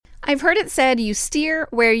I've heard it said you steer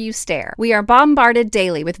where you stare. We are bombarded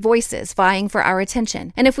daily with voices vying for our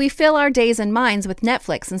attention. And if we fill our days and minds with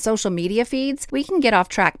Netflix and social media feeds, we can get off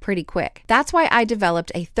track pretty quick. That's why I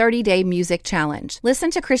developed a 30-day music challenge.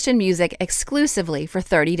 Listen to Christian music exclusively for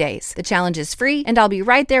 30 days. The challenge is free, and I'll be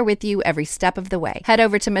right there with you every step of the way. Head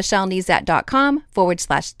over to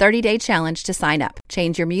michellenezat.com/30-day challenge to sign up.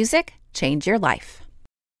 Change your music, change your life.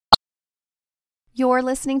 You're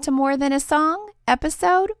listening to More Than a Song,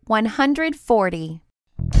 episode 140.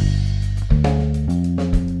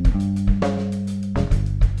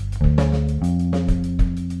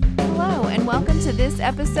 Hello, and welcome to this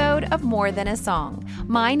episode of More Than a Song.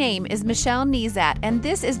 My name is Michelle Nezat, and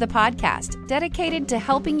this is the podcast dedicated to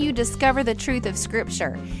helping you discover the truth of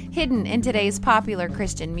Scripture hidden in today's popular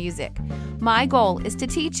Christian music. My goal is to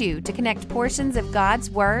teach you to connect portions of God's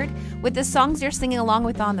Word with the songs you're singing along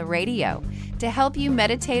with on the radio, to help you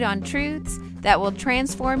meditate on truths that will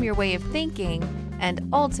transform your way of thinking and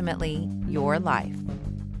ultimately your life.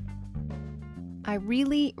 I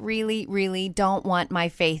really don't want my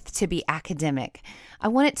faith to be academic. I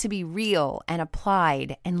want it to be real and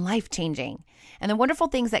applied and life-changing. And the wonderful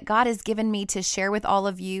things that God has given me to share with all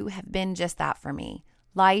of you have been just that for me,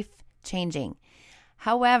 life-changing.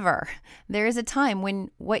 However, there is a time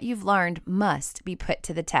when what you've learned must be put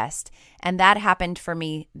to the test, and that happened for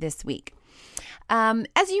me this week.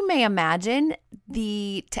 As you may imagine,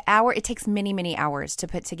 it takes many hours to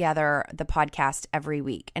put together the podcast every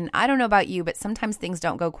week. And I don't know about you, but sometimes things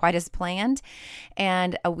don't go quite as planned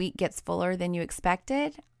and a week gets fuller than you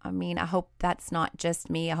expected. I mean, I hope that's not just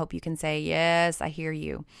me. I hope you can say, yes, I hear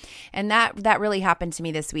you. And that really happened to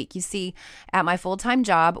me this week. You see, at my full-time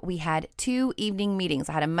job, we had 2 evening meetings.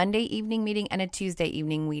 I had a Monday evening meeting and a Tuesday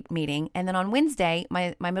evening meeting. And then on Wednesday,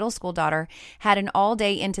 my middle school daughter had an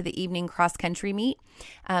all-day into the evening cross-country meet.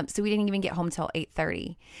 So we didn't even get home till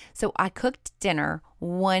 8:30. So I cooked dinner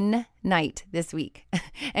one night this week,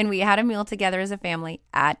 and we had a meal together as a family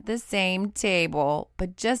at the same table,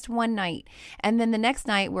 but just one night. And then the next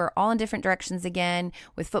night, we're all in different directions again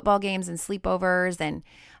with football games and sleepovers. And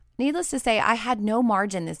needless to say, I had no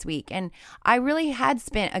margin this week, and I really had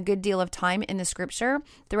spent a good deal of time in the scripture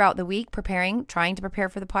throughout the week trying to prepare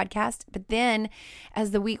for the podcast. But then as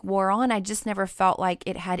the week wore on, I just never felt like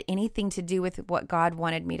it had anything to do with what God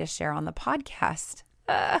wanted me to share on the podcast.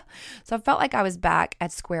 So I felt like I was back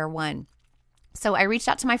at square one. So I reached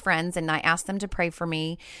out to my friends and I asked them to pray for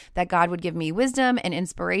me that God would give me wisdom and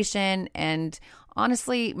inspiration and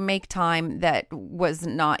honestly make time that was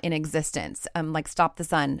not in existence. Like stop the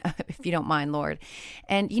sun, if you don't mind, Lord.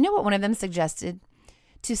 And you know what one of them suggested?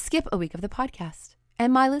 To skip a week of the podcast.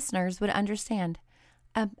 And my listeners would understand.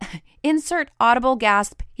 Insert audible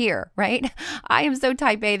gasp here, right? I am so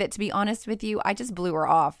type A that, to be honest with you, I just blew her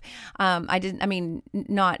off. Not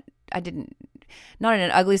in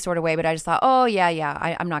an ugly sort of way, but I just thought,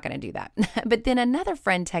 I'm not going to do that. But then another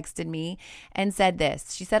friend texted me and said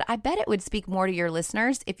this. She said, I bet it would speak more to your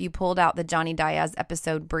listeners if you pulled out the Jonny Diaz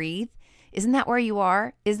episode, Breathe. Isn't that where you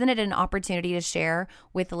are? Isn't it an opportunity to share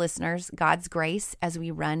with the listeners God's grace as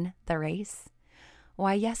we run the race?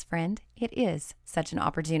 Why, yes, friend, it is such an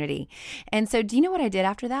opportunity. And so do you know what I did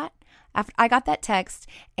after that? After I got that text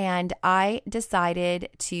and I decided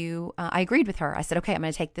I agreed with her. I said, okay, I'm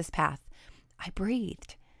going to take this path. I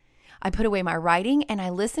breathed. I put away my writing and I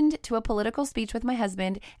listened to a political speech with my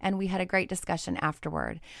husband, and we had a great discussion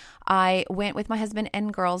afterward. I went with my husband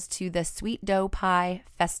and girls to the Sweet Dough Pie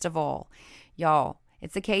Festival. Y'all,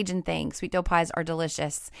 it's a Cajun thing. Sweet dough pies are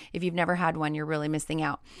delicious. If you've never had one, you're really missing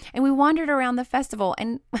out. And we wandered around the festival,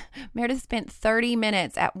 and Meredith spent 30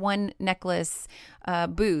 minutes at one necklace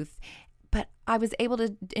booth, but I was able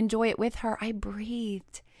to enjoy it with her. I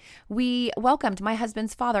breathed. We welcomed my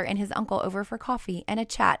husband's father and his uncle over for coffee and a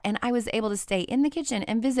chat, and I was able to stay in the kitchen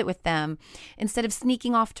and visit with them instead of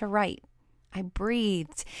sneaking off to write. I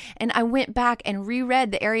breathed, and I went back and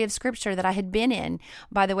reread the area of scripture that I had been in.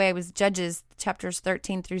 By the way, it was Judges chapters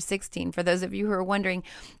 13 through 16, for those of you who are wondering.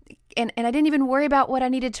 And I didn't even worry about what I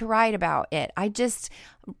needed to write about it. I just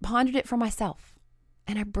pondered it for myself.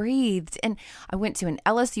 And I breathed, and I went to an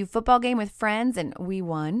LSU football game with friends, and we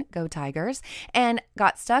won, go Tigers, and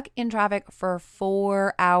got stuck in traffic for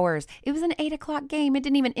 4 hours. It was an 8:00 game. It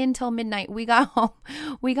didn't even end till midnight. We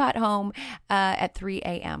got home at 3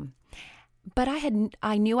 a.m. But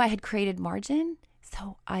I knew I had created margin,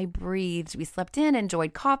 so I breathed. We slept in,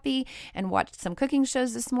 enjoyed coffee, and watched some cooking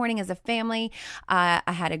shows this morning as a family. I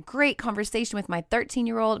had a great conversation with my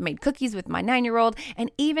 13-year-old, made cookies with my 9-year-old,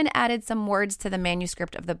 and even added some words to the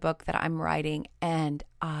manuscript of the book that I'm writing, and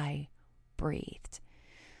I breathed.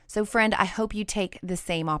 So friend, I hope you take the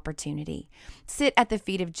same opportunity. Sit at the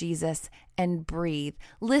feet of Jesus and breathe.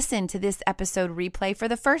 Listen to this episode replay for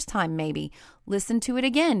the first time, maybe. Listen to it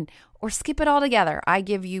again or skip it altogether. I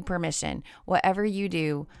give you permission. Whatever you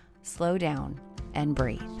do, slow down and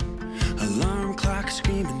breathe. Alarm clock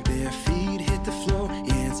screaming, bare feet hit the floor.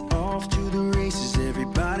 Yeah, it's off to the races,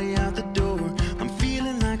 everybody out the door. I'm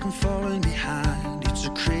feeling like I'm falling behind. It's a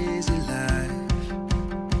crazy life.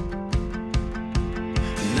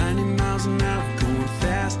 90 miles an hour, going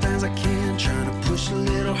fast as I can. Trying to push a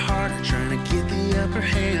little harder, trying to get the upper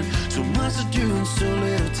hand. So much to do in so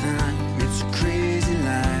little time. It's a crazy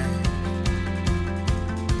life.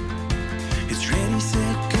 It's ready,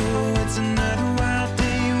 set, go. It's another wild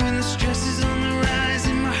day when the stress is on the rise.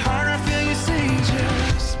 In my heart I feel you say,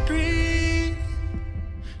 just breathe,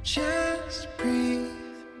 just breathe.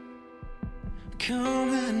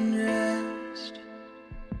 Come and rest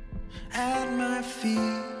at my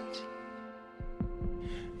feet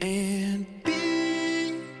and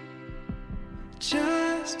be,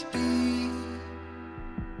 just be.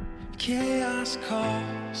 Chaos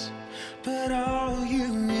calls, but all you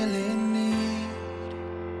really need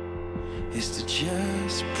is to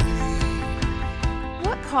just breathe.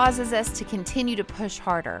 What causes us to continue to push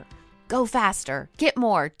harder, go faster, get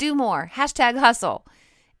more, do more, #hustle,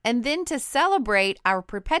 and then to celebrate our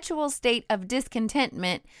perpetual state of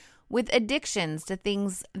discontentment with addictions to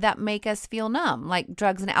things that make us feel numb, like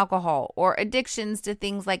drugs and alcohol, or addictions to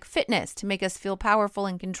things like fitness to make us feel powerful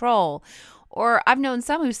and control? Or I've known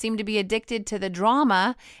some who seem to be addicted to the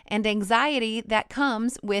drama and anxiety that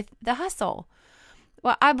comes with the hustle.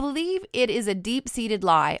 Well, I believe it is a deep-seated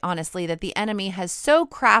lie, honestly, that the enemy has so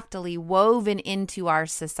craftily woven into our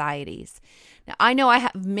societies. Now, I know I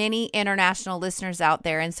have many international listeners out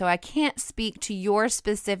there, and so I can't speak to your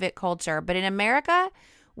specific culture, but in America,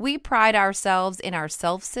 we pride ourselves in our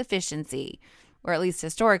self-sufficiency, or at least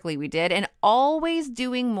historically we did, and always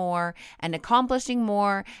doing more and accomplishing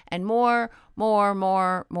more and more.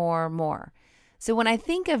 So when I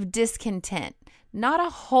think of discontent, not a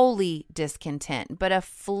holy discontent, but a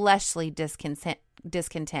fleshly discontent.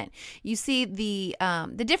 You see, the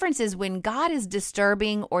difference is when God is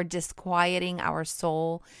disturbing or disquieting our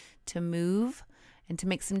soul to move and to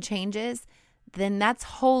make some changes, then that's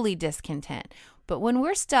holy discontent. But when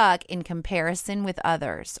we're stuck in comparison with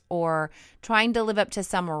others or trying to live up to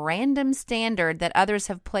some random standard that others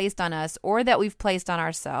have placed on us or that we've placed on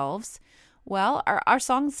ourselves, well, our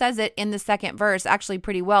song says it in the second verse actually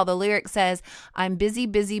pretty well. The lyric says, I'm busy,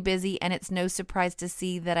 busy, busy, and it's no surprise to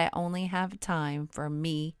see that I only have time for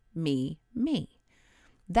me.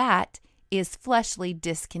 That is fleshly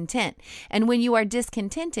discontent. And when you are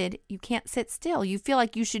discontented, you can't sit still. You feel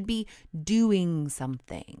like you should be doing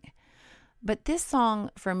something. But this song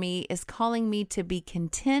for me is calling me to be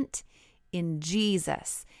content in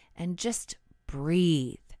Jesus and just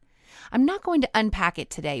breathe. I'm not going to unpack it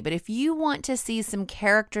today, but if you want to see some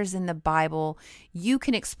characters in the Bible you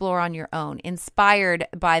can explore on your own, inspired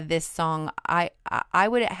by this song, I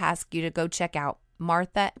would ask you to go check out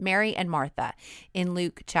Mary and Martha in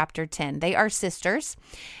Luke chapter 10. They are sisters,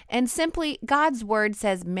 and simply God's word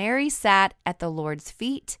says Mary sat at the Lord's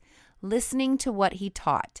feet, listening to what he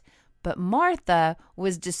taught. But Martha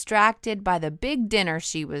was distracted by the big dinner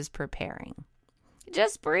she was preparing.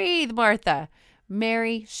 Just breathe, Martha.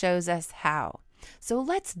 Mary shows us how. So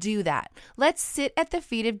let's do that. Let's sit at the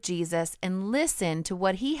feet of Jesus and listen to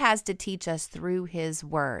what he has to teach us through his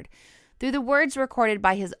word, through the words recorded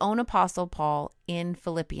by his own apostle Paul in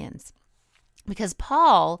Philippians. Because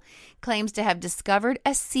Paul claims to have discovered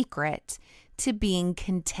a secret to being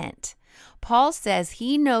content. Paul says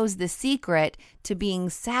he knows the secret to being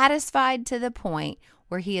satisfied to the point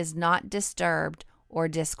where he is not disturbed or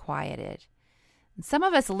disquieted. Some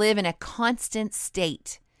of us live in a constant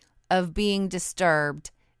state of being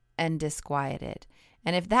disturbed and disquieted.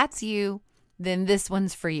 And if that's you, then this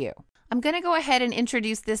one's for you. I'm going to go ahead and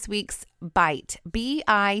introduce this week's BITE,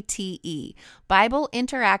 B-I-T-E, Bible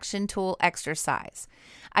Interaction Tool Exercise.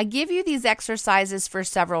 I give you these exercises for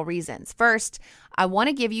several reasons. First, I want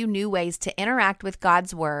to give you new ways to interact with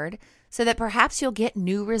God's Word so that perhaps you'll get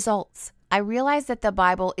new results. I realize that the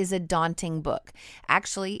Bible is a daunting book.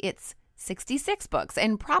 Actually, it's 66 books,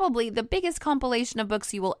 and probably the biggest compilation of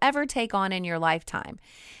books you will ever take on in your lifetime.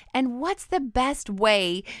 And what's the best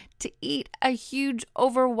way to eat a huge,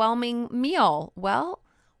 overwhelming meal? Well,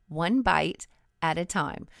 one bite at a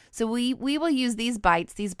time. So we will use these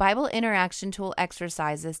bites, these Bible interaction tool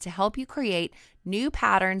exercises, to help you create new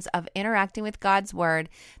patterns of interacting with God's Word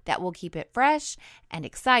that will keep it fresh and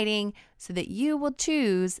exciting, so that you will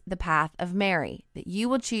choose the path of Mary, that you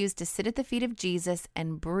will choose to sit at the feet of Jesus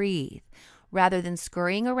and breathe, rather than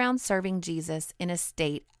scurrying around serving Jesus in a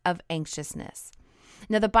state of anxiousness.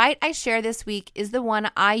 Now, the bite I share this week is the one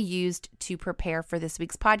I used to prepare for this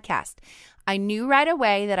week's podcast. I knew right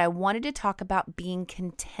away that I wanted to talk about being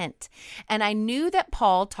content, and I knew that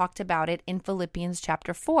Paul talked about it in Philippians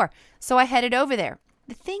chapter 4, so I headed over there.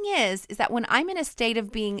 The thing is that when I'm in a state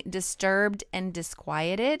of being disturbed and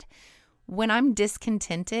disquieted, when I'm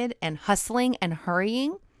discontented and hustling and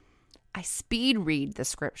hurrying, I speed read the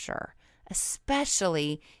scripture,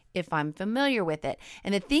 especially if I'm familiar with it.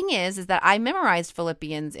 And the thing is that I memorized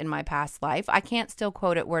Philippians in my past life. I can't still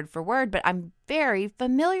quote it word for word, but I'm very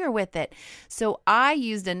familiar with it. So I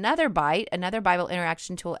used another Bible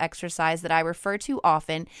interaction tool exercise that I refer to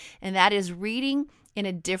often, and that is reading in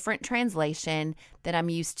a different translation that I'm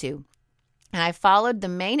used to. And I followed the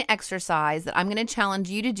main exercise that I'm going to challenge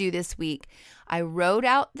you to do this week. I wrote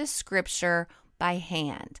out the scripture by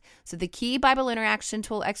hand. So the key Bible interaction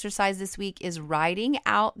tool exercise this week is writing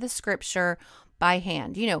out the scripture by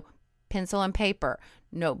hand. Pencil and paper,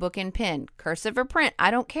 notebook and pen, cursive or print, I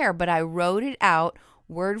don't care, but I wrote it out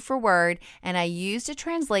word for word, and I used a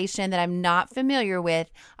translation that I'm not familiar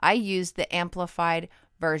with. I used the Amplified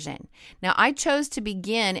Version. Now, I chose to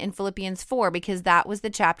begin in Philippians 4 because that was the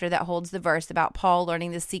chapter that holds the verse about Paul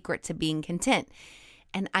learning the secret to being content.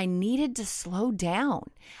 And I needed to slow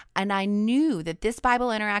down. And I knew that this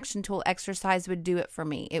Bible interaction tool exercise would do it for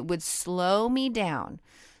me. It would slow me down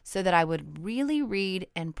so that I would really read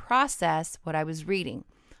and process what I was reading.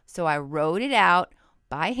 So I wrote it out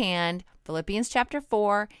by hand, Philippians chapter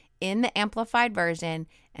 4, in the Amplified Version.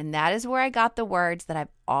 And that is where I got the words that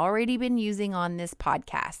I've already been using on this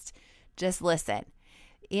podcast. Just listen.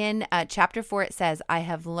 In chapter 4, it says, I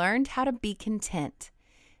have learned how to be content,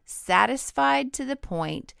 satisfied to the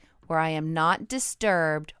point where I am not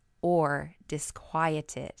disturbed or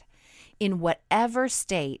disquieted in whatever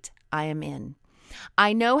state I am in.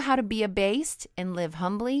 I know how to be abased and live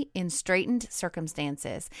humbly in straitened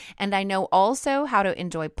circumstances, and I know also how to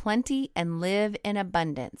enjoy plenty and live in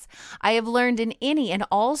abundance. I have learned in any and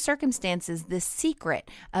all circumstances the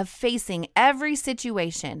secret of facing every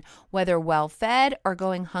situation, whether well-fed or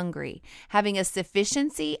going hungry, having a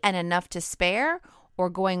sufficiency and enough to spare, or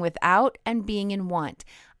going without and being in want.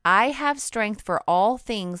 I have strength for all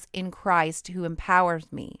things in Christ who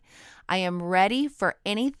empowers me. I am ready for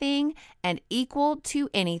anything and equal to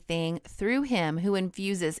anything through him who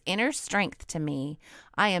infuses inner strength to me.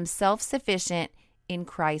 I am self-sufficient in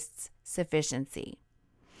Christ's sufficiency.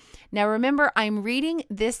 Now remember, I'm reading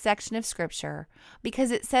this section of scripture because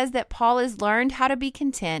it says that Paul has learned how to be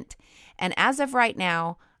content, and as of right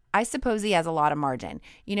now, I suppose he has a lot of margin.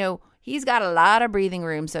 He's got a lot of breathing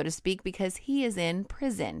room, so to speak, because he is in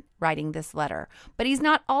prison writing this letter. But he's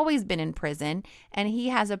not always been in prison, and he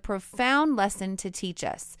has a profound lesson to teach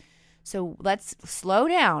us. So let's slow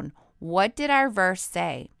down. What did our verse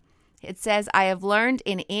say? It says, I have learned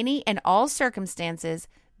in any and all circumstances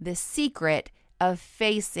the secret of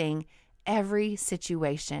facing every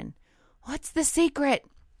situation. What's the secret?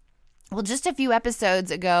 Well, just a few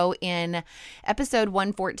episodes ago in episode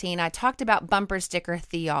 114, I talked about bumper sticker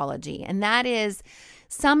theology, and that is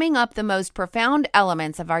summing up the most profound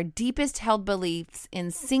elements of our deepest held beliefs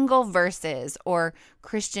in single verses or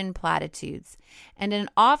Christian platitudes. And an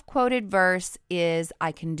oft-quoted verse is,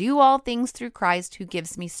 I can do all things through Christ who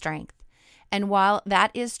gives me strength. And while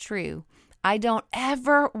that is true, I don't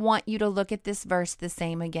ever want you to look at this verse the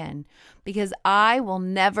same again, because I will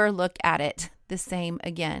never look at it the same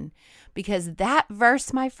again. Because that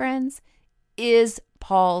verse, my friends, is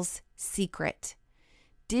Paul's secret.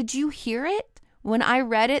 Did you hear it? When I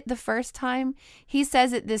read it the first time, he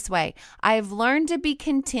says it this way, I have learned to be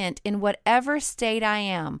content in whatever state I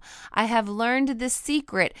am. I have learned the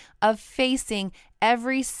secret of facing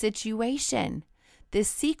every situation. The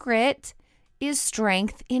secret is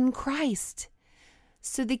strength in Christ.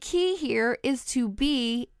 So the key here is to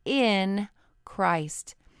be in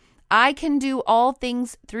Christ. I can do all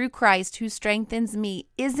things through Christ who strengthens me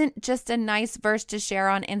isn't just a nice verse to share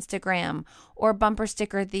on Instagram or bumper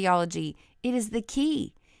sticker theology. It is the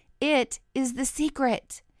key. It is the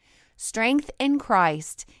secret. Strength in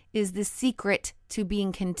Christ is the secret to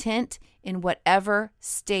being content in whatever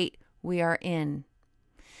state we are in.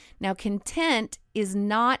 Now, content is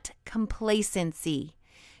not complacency.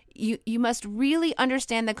 you must really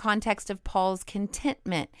understand the context of Paul's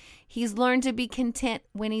contentment. He's learned to be content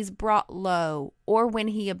when he's brought low or when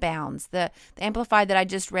he abounds. The Amplified that I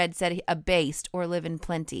just read said abased or live in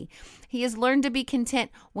plenty. He has learned to be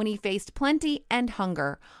content when he faced plenty and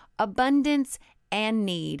hunger, abundance and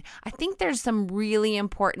need. I think there's some really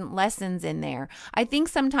important lessons in there. I think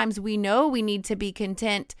sometimes we know we need to be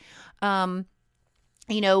content,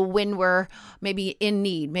 when we're maybe in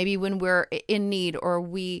need or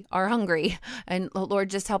we are hungry, and Lord,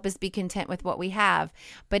 just help us be content with what we have.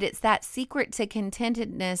 But it's that secret to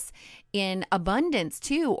contentedness in abundance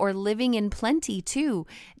too, or living in plenty too,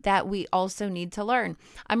 that we also need to learn.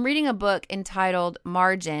 I'm reading a book entitled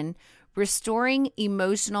Margin: Restoring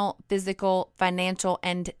Emotional, Physical, Financial,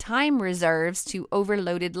 and Time Reserves to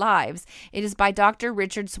Overloaded Lives. It is by Dr.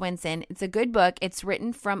 Richard Swenson. It's a good book. It's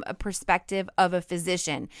written from a perspective of a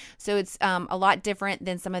physician. So it's a lot different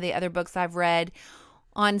than some of the other books I've read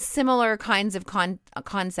on similar kinds of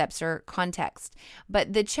concepts or context.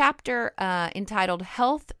 But the chapter entitled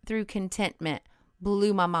Health Through Contentment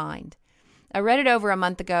blew my mind. I read it over a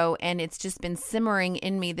month ago, and it's just been simmering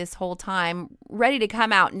in me this whole time, ready to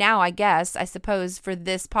come out now, I suppose, for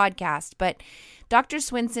this podcast. But Dr.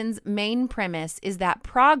 Swenson's main premise is that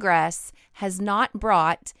progress has not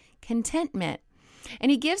brought contentment.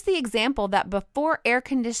 And he gives the example that before air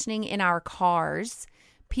conditioning in our cars,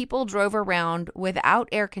 people drove around without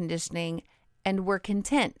air conditioning and were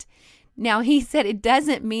content. Now, he said it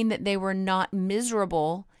doesn't mean that they were not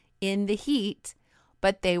miserable in the heat,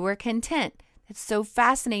 but they were content. It's so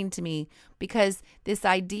fascinating to me, because this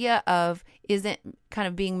idea of isn't kind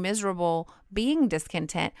of being miserable, being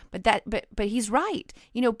discontent, but he's right.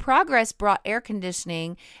 Progress brought air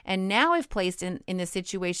conditioning, and now if placed in the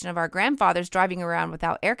situation of our grandfathers driving around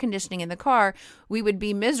without air conditioning in the car, we would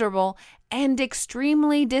be miserable and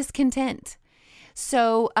extremely discontent.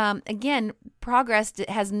 So again, progress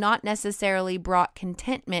has not necessarily brought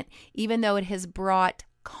contentment, even though it has brought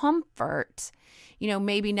comfort.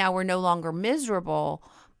 Maybe now we're no longer miserable,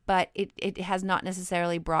 but it has not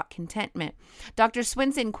necessarily brought contentment. Dr.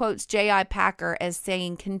 Swenson quotes J.I. Packer as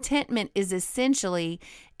saying, contentment is essentially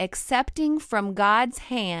accepting from God's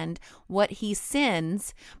hand what he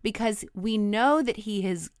sends, because we know that he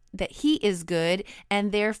is good,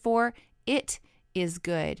 and therefore it is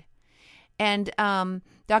good. And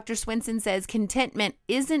Dr. Swenson says contentment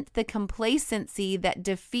isn't the complacency that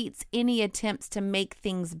defeats any attempts to make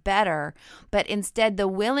things better, but instead the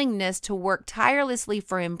willingness to work tirelessly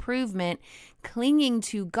for improvement, clinging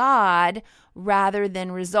to God rather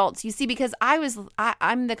than results. You see, because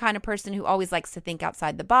I'm the kind of person who always likes to think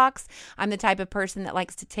outside the box. I'm the type of person that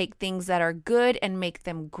likes to take things that are good and make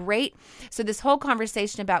them great. So this whole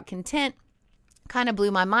conversation about content kind of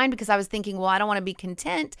blew my mind, because I was thinking, well, I don't want to be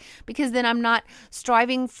content, because then I'm not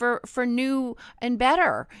striving for new and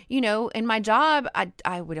better. In my job,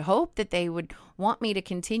 I would hope that they would want me to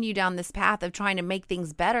continue down this path of trying to make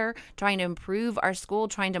things better, trying to improve our school,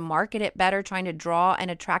 trying to market it better, trying to draw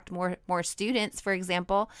and attract more students, for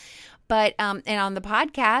example. But, and on the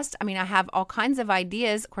podcast, I have all kinds of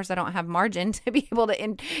ideas. Of course, I don't have margin to be able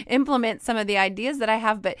to implement some of the ideas that I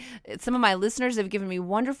have, but some of my listeners have given me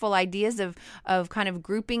wonderful ideas of kind of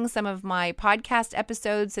grouping some of my podcast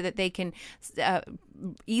episodes so that they can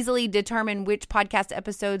easily determine which podcast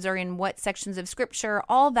episodes are in what sections of scripture.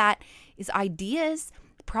 All that is ideas,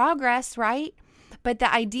 progress, right? But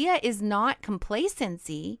the idea is not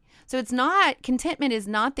complacency. So contentment is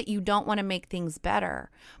not that you don't want to make things better,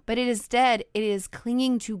 but instead it is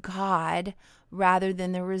clinging to God rather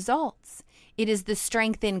than the results. It is the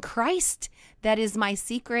strength in Christ that is my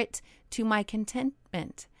secret to my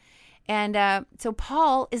contentment. And so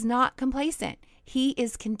Paul is not complacent. He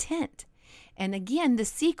is content. And again, the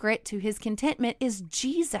secret to his contentment is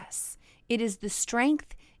Jesus. It is the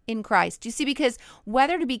strength in Christ. You see, because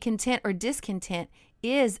whether to be content or discontent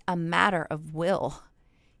is a matter of will.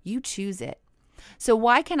 You choose it. So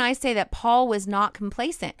why can I say that Paul was not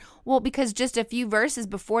complacent? Well, because just a few verses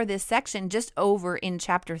before this section, just over in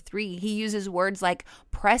chapter 3, he uses words like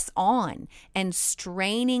press on and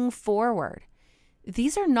straining forward.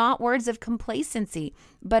 These are not words of complacency,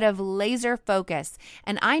 but of laser focus.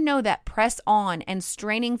 And I know that press on and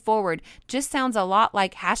straining forward just sounds a lot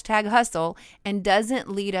like #hustle and doesn't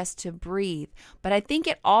lead us to breathe. But I think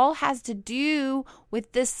it all has to do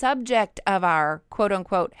with the subject of our quote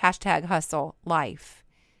unquote #hustle life.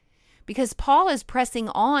 Because Paul is pressing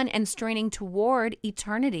on and straining toward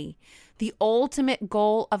eternity, the ultimate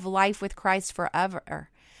goal of life with Christ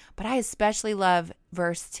forever. But I especially love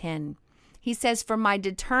verse 10. He says, "For my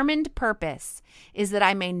determined purpose is that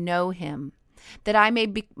I may know him, that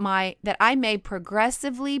I may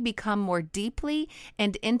progressively become more deeply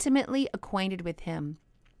and intimately acquainted with him,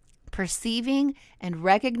 perceiving and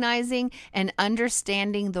recognizing and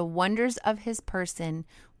understanding the wonders of his person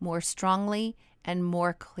more strongly and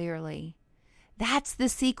more clearly. That's the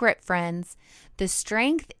secret, friends. The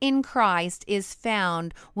strength in Christ is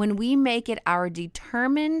found when we make it our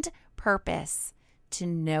determined purpose to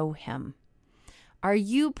know him. Are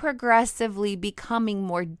you progressively becoming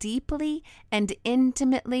more deeply and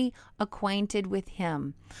intimately acquainted with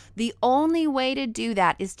him? The only way to do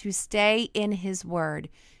that is to stay in his word.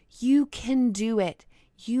 You can do it.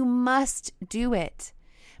 You must do it.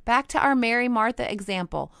 Back to our Mary Martha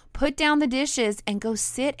example. Put down the dishes and go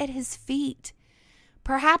sit at his feet.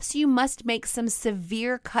 Perhaps you must make some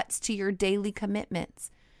severe cuts to your daily commitments.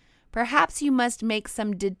 Perhaps you must make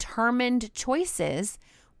some determined choices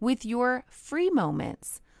with your free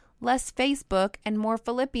moments. Less Facebook and more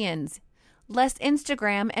Philippians. Less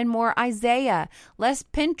Instagram and more Isaiah. Less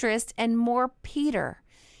Pinterest and more Peter.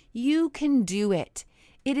 You can do it.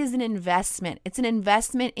 It is an investment. It's an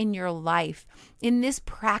investment in your life, in this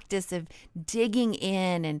practice of digging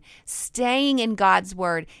in and staying in God's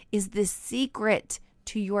word is the secret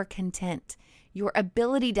to your content. Your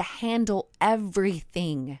ability to handle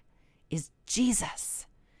everything is Jesus.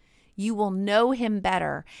 You will know him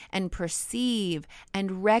better and perceive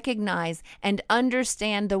and recognize and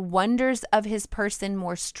understand the wonders of his person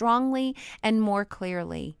more strongly and more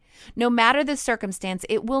clearly. No matter the circumstance,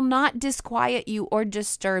 it will not disquiet you or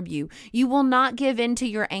disturb you. You will not give in to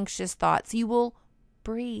your anxious thoughts. You will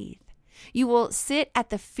breathe. You will sit at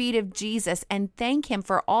the feet of Jesus and thank him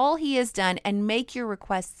for all he has done and make your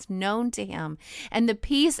requests known to him. And the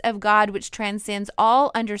peace of God, which transcends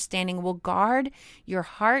all understanding, will guard your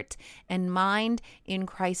heart and mind in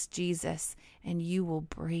Christ Jesus, and you will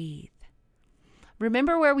breathe.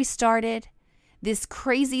 Remember where we started? This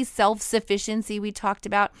crazy self-sufficiency we talked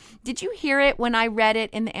about. Did you hear it when I read it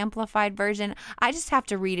in the Amplified Version? I just have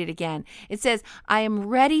to read it again. It says, I am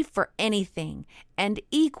ready for anything and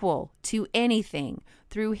equal to anything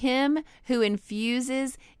through him who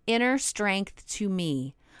infuses inner strength to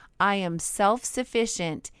me. I am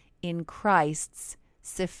self-sufficient in Christ's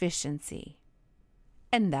sufficiency.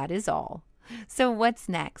 And that is all. So what's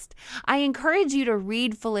next? I encourage you to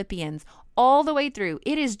read Philippians all the way through.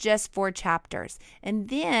 It is just 4 chapters. And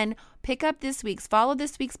then follow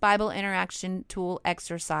this week's Bible interaction tool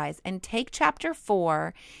exercise and take chapter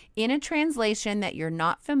 4 in a translation that you're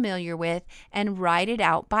not familiar with and write it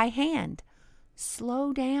out by hand.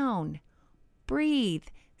 Slow down. Breathe.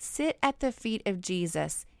 Sit at the feet of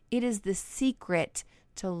Jesus. It is the secret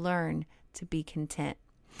to learn to be content.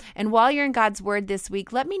 And while you're in God's Word this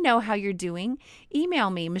week, let me know how you're doing. Email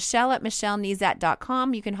me,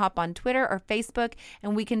 michelle@michellenezat.com. You can hop on Twitter or Facebook,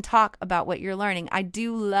 and we can talk about what you're learning. I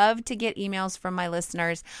do love to get emails from my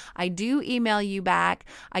listeners. I do email you back.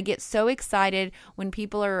 I get so excited when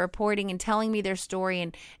people are reporting and telling me their story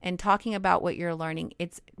and talking about what you're learning.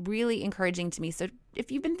 It's really encouraging to me. So if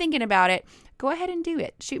you've been thinking about it, go ahead and do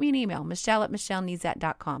it. Shoot me an email,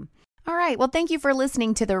 michelle@michellenezat.com. All right. Well, thank you for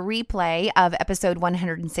listening to the replay of episode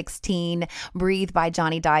 116, Breathe by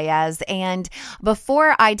Jonny Diaz. And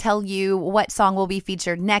before I tell you what song will be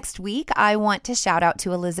featured next week, I want to shout out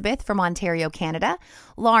to Elizabeth from Ontario, Canada,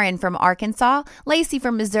 Lauren from Arkansas, Lacey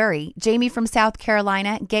from Missouri, Jamie from South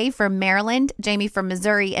Carolina, Gay from Maryland, Jamie from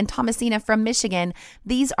Missouri, and Thomasina from Michigan.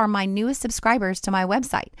 These are my newest subscribers to my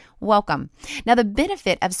website. Welcome. Now, the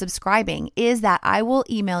benefit of subscribing is that I will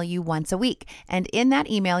email you once a week. And in that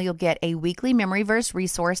email, you'll get a weekly memory verse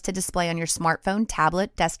resource to display on your smartphone,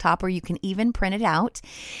 tablet, desktop, or you can even print it out.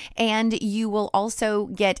 And you will also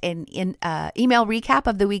get an email recap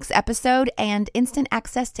of the week's episode and instant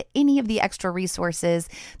access to any of the extra resources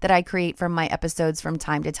that I create from my episodes from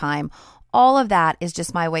time to time. All of that is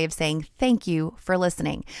just my way of saying thank you for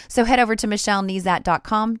listening. So head over to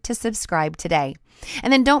michellenezat.com to subscribe today.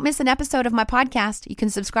 And then don't miss an episode of my podcast. You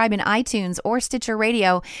can subscribe in iTunes or Stitcher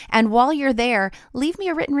Radio. And while you're there, leave me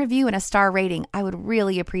a written review and a star rating. I would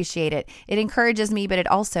really appreciate it. It encourages me, but it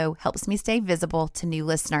also helps me stay visible to new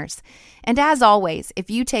listeners. And as always,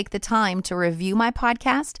 if you take the time to review my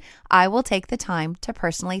podcast, I will take the time to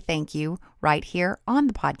personally thank you right here on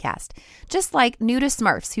the podcast. Just like Nuda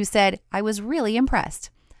Smurfs, who said, I was really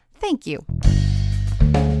impressed. Thank you.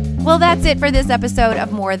 Well, that's it for this episode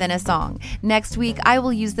of More Than a Song. Next week, I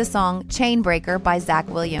will use the song Chainbreaker by Zach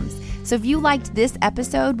Williams. So if you liked this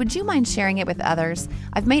episode, would you mind sharing it with others?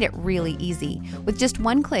 I've made it really easy. With just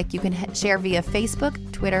one click, you can share via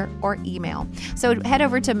Facebook, Twitter, or email. So head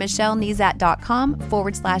over to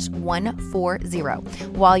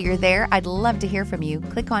michellenezat.com/140. While you're there, I'd love to hear from you.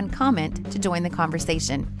 Click on comment to join the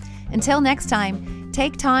conversation. Until next time,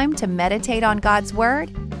 take time to meditate on God's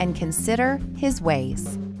Word and consider His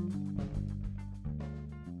ways.